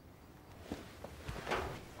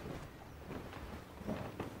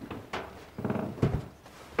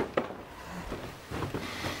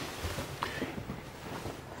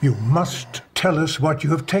 You must tell us what you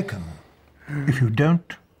have taken. If you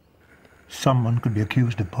don't, someone could be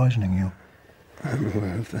accused of poisoning you. I'm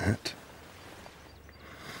aware of that.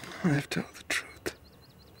 I've told the truth.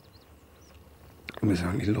 It was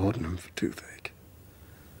only laudanum for toothache.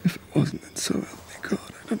 If it wasn't, then so help me God,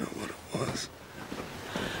 I don't know what it was.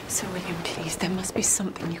 Sir William, please, there must be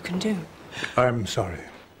something you can do. I'm sorry.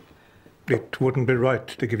 It wouldn't be right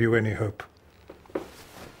to give you any hope.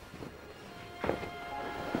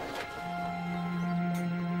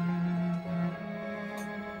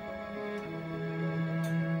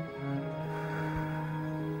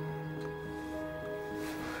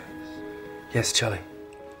 Yes, Charlie.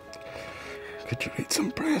 Could you read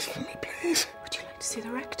some prayers for me, please? Would you like to see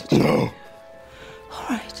the rector? No. All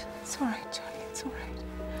right. It's all right, Charlie. It's all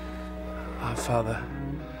right. Our Father,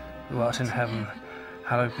 who art in heaven,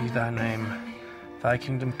 hallowed be thy name. Thy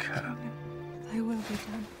kingdom come. Thy will be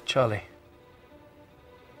done. Charlie.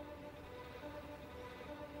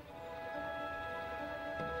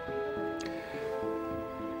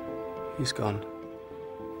 He's gone.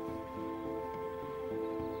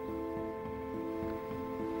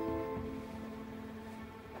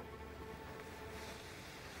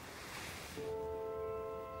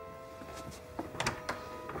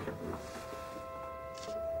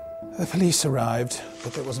 The police arrived,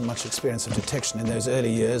 but there wasn't much experience of detection in those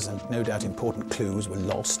early years, and no doubt important clues were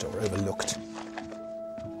lost or overlooked.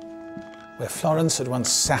 Where Florence had once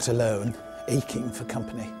sat alone, aching for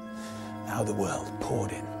company, now the world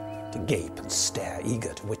poured in to gape and stare,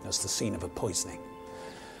 eager to witness the scene of a poisoning.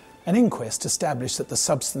 An inquest established that the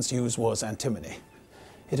substance used was antimony.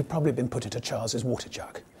 It had probably been put into Charles's water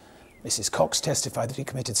jug. Mrs. Cox testified that he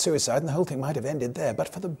committed suicide, and the whole thing might have ended there, but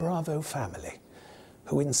for the Bravo family,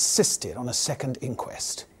 who insisted on a second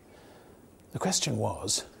inquest. The question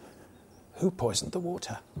was, who poisoned the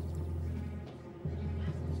water?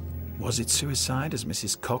 Was it suicide, as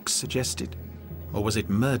Mrs. Cox suggested? Or was it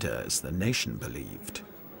murder, as the nation believed?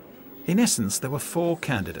 In essence, there were 4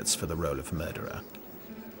 candidates for the role of murderer.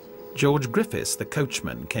 George Griffiths, the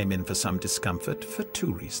coachman, came in for some discomfort for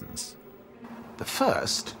 2 reasons. The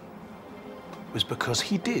first was because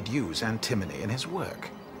he did use antimony in his work.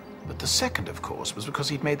 But the second, of course, was because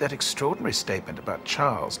he'd made that extraordinary statement about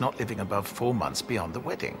Charles not living above 4 months beyond the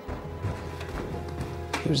wedding.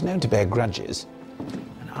 He was known to bear grudges,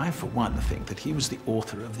 and I, for one, think that he was the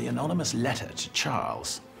author of the anonymous letter to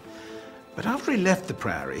Charles. But after he left the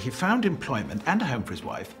Priory, he found employment and a home for his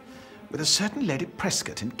wife with a certain Lady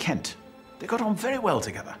Prescott in Kent. They got on very well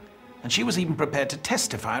together, and she was even prepared to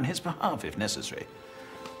testify on his behalf if necessary.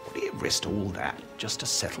 Would he have risked all that just to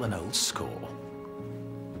settle an old score?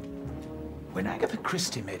 When Agatha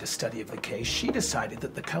Christie made a study of the case, she decided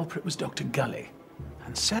that the culprit was Dr. Gully.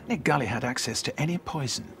 And certainly Gully had access to any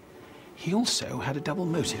poison. He also had a double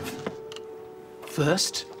motive.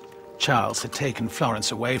 First, Charles had taken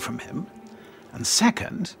Florence away from him. And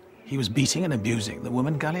second, he was beating and abusing the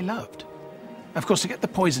woman Gully loved. Of course, to get the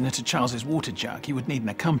poison into Charles's water jug, he would need an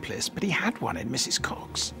accomplice, but he had one in Mrs.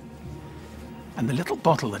 Cox. And the little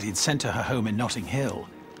bottle that he'd sent to her home in Notting Hill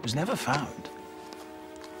was never found.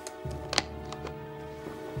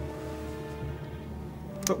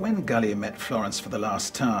 But when Gully met Florence for the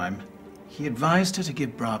last time, he advised her to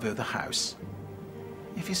give Bravo the house.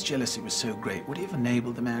 If his jealousy was so great, would he have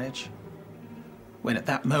enabled the marriage? When at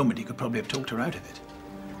that moment he could probably have talked her out of it.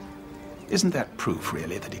 Isn't that proof,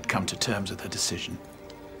 really, that he'd come to terms with her decision?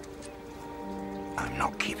 I'm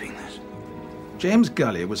not keeping this. James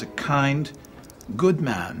Gully was a kind, good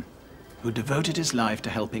man who devoted his life to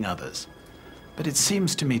helping others. but it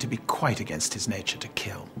seems to me to be quite against his nature to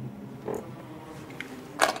kill.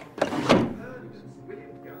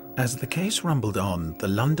 As the case rumbled on, the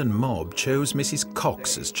London mob chose Mrs.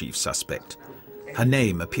 Cox as chief suspect. Her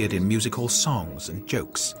name appeared in music hall songs and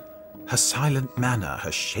jokes. Her silent manner,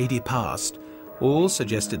 her shady past, all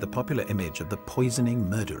suggested the popular image of the poisoning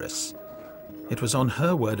murderess. It was on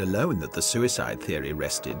her word alone that the suicide theory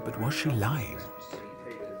rested, but was she lying?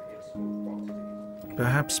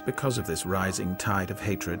 Perhaps because of this rising tide of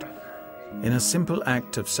hatred, in a simple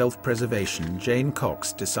act of self-preservation, Jane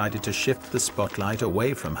Cox decided to shift the spotlight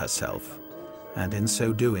away from herself, and in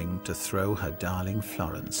so doing, to throw her darling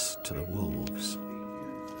Florence to the wolves.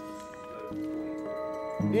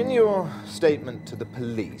 In your statement to the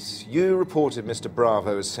police, you reported Mr.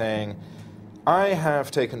 Bravo as saying, "I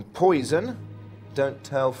have taken poison, don't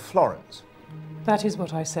tell Florence." That is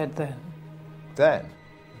what I said then. Then?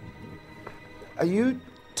 Are you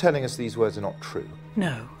telling us these words are not true?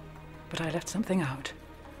 No, but I left something out.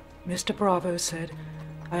 Mr. Bravo said,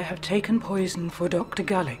 "I have taken poison for Dr.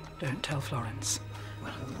 Gully, don't tell Florence."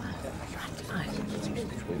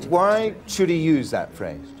 Why should he use that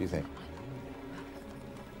phrase, do you think?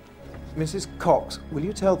 Mrs. Cox, will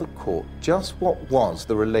you tell the court just what was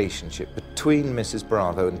the relationship between Mrs.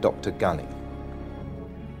 Bravo and Dr. Gully?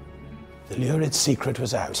 The lurid secret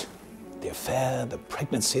was out. The affair, the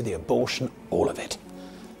pregnancy, the abortion, all of it.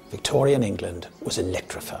 Victorian England was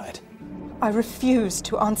electrified. I refuse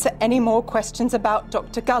to answer any more questions about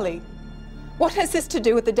Dr. Gully. What has this to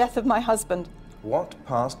do with the death of my husband? What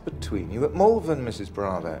passed between you at Malvern, Mrs.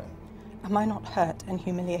 Bravo? Am I not hurt and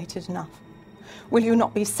humiliated enough? Will you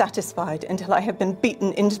not be satisfied until I have been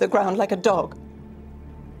beaten into the ground like a dog?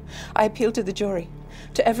 I appeal to the jury,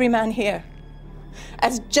 to every man here,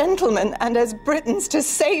 as gentlemen and as Britons, to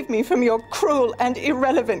save me from your cruel and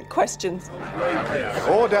irrelevant questions.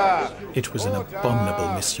 Order! It was an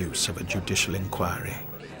abominable misuse of a judicial inquiry.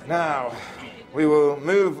 Now, we will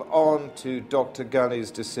move on to Dr.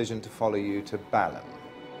 Gully's decision to follow you to Balham.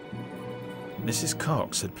 Mrs.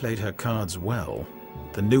 Cox had played her cards well.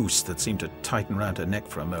 The noose that seemed to tighten round her neck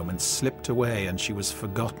for a moment slipped away, and she was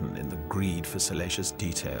forgotten in the greed for salacious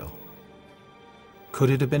detail. Could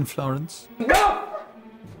it have been Florence? No!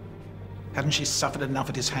 Hadn't she suffered enough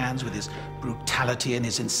at his hands with his brutality and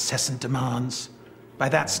his incessant demands? By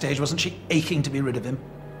that stage, wasn't she aching to be rid of him?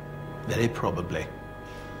 Very probably.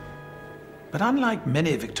 But unlike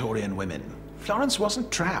many Victorian women, Florence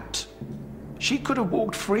wasn't trapped. She could have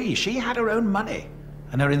walked free. She had her own money.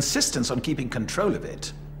 And her insistence on keeping control of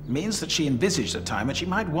it means that she envisaged a time when she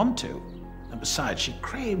might want to. And besides, she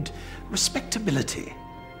craved respectability.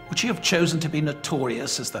 Would she have chosen to be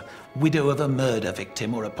notorious as the widow of a murder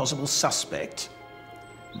victim or a possible suspect?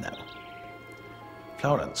 No.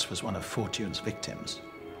 Florence was one of Fortune's victims.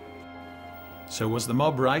 So was the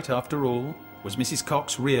mob right after all? Was Mrs.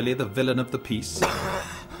 Cox really the villain of the piece?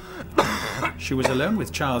 She was alone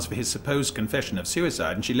with Charles for his supposed confession of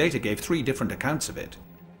suicide, and she later gave 3 different accounts of it.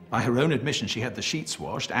 By her own admission, she had the sheets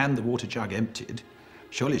washed and the water jug emptied.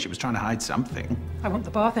 Surely she was trying to hide something. I want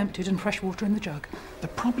the bath emptied and fresh water in the jug. The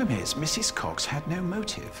problem is, Mrs. Cox had no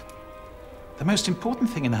motive. The most important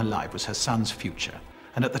thing in her life was her son's future,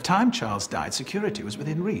 and at the time Charles died, security was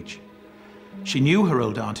within reach. She knew her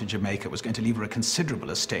old aunt in Jamaica was going to leave her a considerable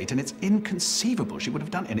estate, and it's inconceivable she would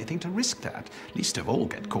have done anything to risk that, least of all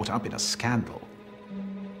get caught up in a scandal.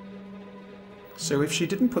 So if she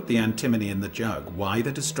didn't put the antimony in the jug, why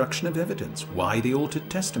the destruction of evidence? Why the altered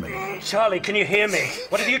testimony? Charlie, can you hear me?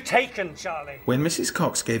 What have you taken, Charlie? When Mrs.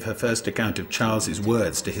 Cox gave her first account of Charles's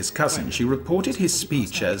words to his cousin, she reported his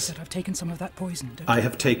speech as, "I've taken some of that poison." "I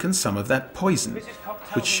have taken some of that poison,"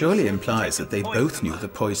 which surely implies that they both knew the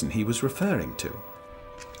poison he was referring to.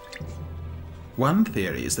 One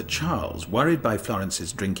theory is that Charles, worried by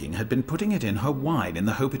Florence's drinking, had been putting it in her wine in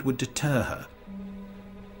the hope it would deter her.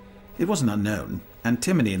 It wasn't unknown.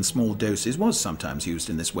 Antimony in small doses was sometimes used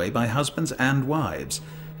in this way by husbands and wives.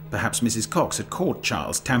 Perhaps Mrs. Cox had caught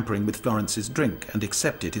Charles tampering with Florence's drink and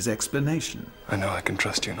accepted his explanation. I know I can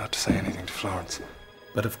trust you not to say anything to Florence.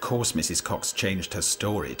 But of course Mrs. Cox changed her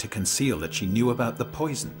story to conceal that she knew about the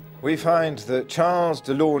poison. We find that Charles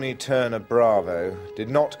Delaunay Turner Bravo did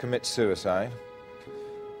not commit suicide,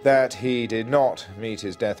 that he did not meet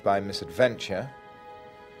his death by misadventure,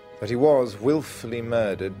 but he was willfully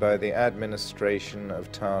murdered by the administration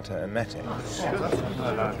of Tata Emetic.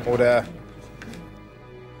 Order.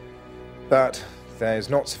 But there is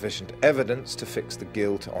not sufficient evidence to fix the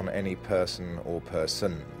guilt on any person or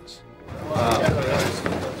persons.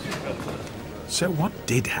 So what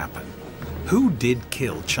did happen? Who did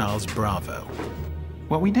kill Charles Bravo?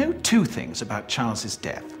 Well, we know 2 things about Charles's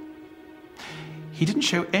death. He didn't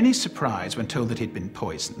show any surprise when told that he'd been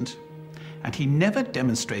poisoned, and he never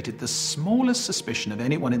demonstrated the smallest suspicion of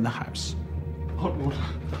anyone in the house. Hot water.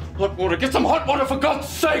 Hot water. Get some hot water, for God's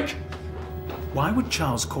sake! Why would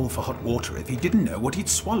Charles call for hot water if he didn't know what he'd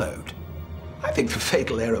swallowed? I think the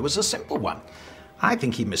fatal error was a simple one. I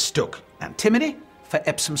think he mistook antimony for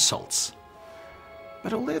Epsom salts.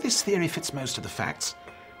 But although this theory fits most of the facts,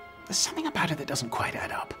 there's something about it that doesn't quite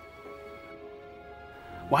add up.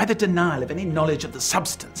 Why the denial of any knowledge of the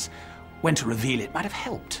substance when to reveal it might have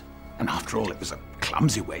helped. And after all, it was a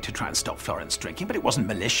clumsy way to try and stop Florence drinking, but it wasn't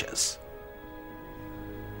malicious.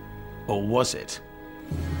 Or was it?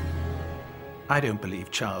 I don't believe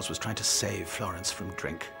Charles was trying to save Florence from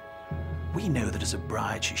drink. We know that as a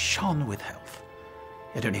bride she shone with health.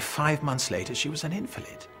 Yet only 5 months later she was an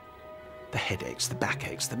invalid. The headaches, the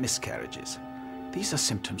backaches, the miscarriages. These are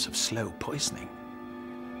symptoms of slow poisoning.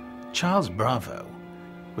 Charles Bravo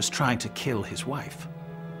was trying to kill his wife.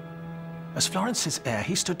 As Florence's heir,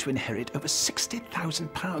 he stood to inherit over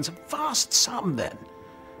 £60,000, a vast sum then.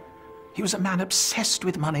 He was a man obsessed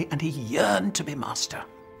with money, and he yearned to be master.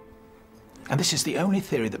 And this is the only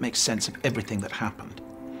theory that makes sense of everything that happened.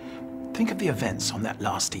 Think of the events on that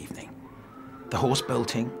last evening. The horse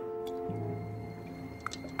bolting,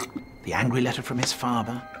 the angry letter from his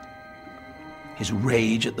father, his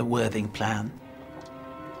rage at the Worthing plan,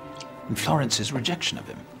 and Florence's rejection of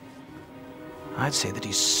him. I'd say that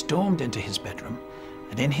he stormed into his bedroom,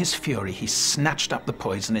 and in his fury he snatched up the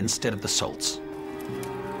poison instead of the salts.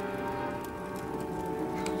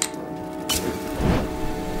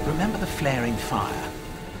 Remember the flaring fire?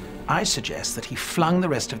 I suggest that he flung the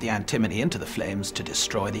rest of the antimony into the flames to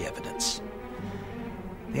destroy the evidence.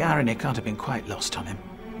 The irony can't have been quite lost on him.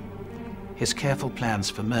 His careful plans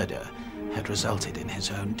for murder had resulted in his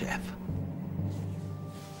own death.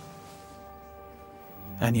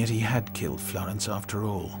 And yet he had killed Florence after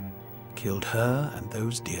all. Killed her and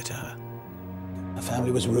those dear to her. The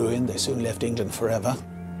family was ruined. They soon left England forever.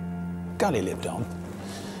 Gully lived on,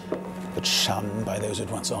 but shunned by those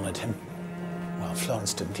who'd once honoured him, while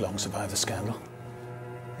Florence didn't long survive the scandal.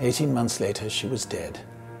 18 months later, she was dead,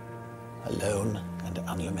 alone and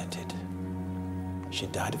unlamented. She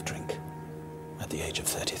died of drink at the age of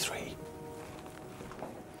 33.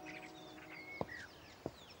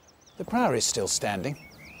 The priory is still standing.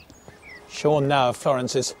 Shorn now of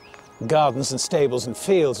Florence's gardens and stables and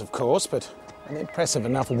fields, of course, but an impressive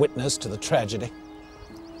enough witness to the tragedy.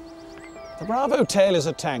 The Bravo tale is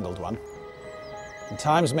a tangled one, and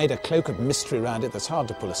time's made a cloak of mystery around it that's hard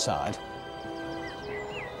to pull aside.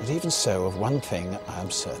 But even so, of one thing I am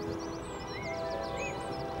certain.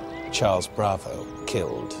 Charles Bravo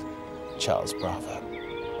killed Charles Bravo.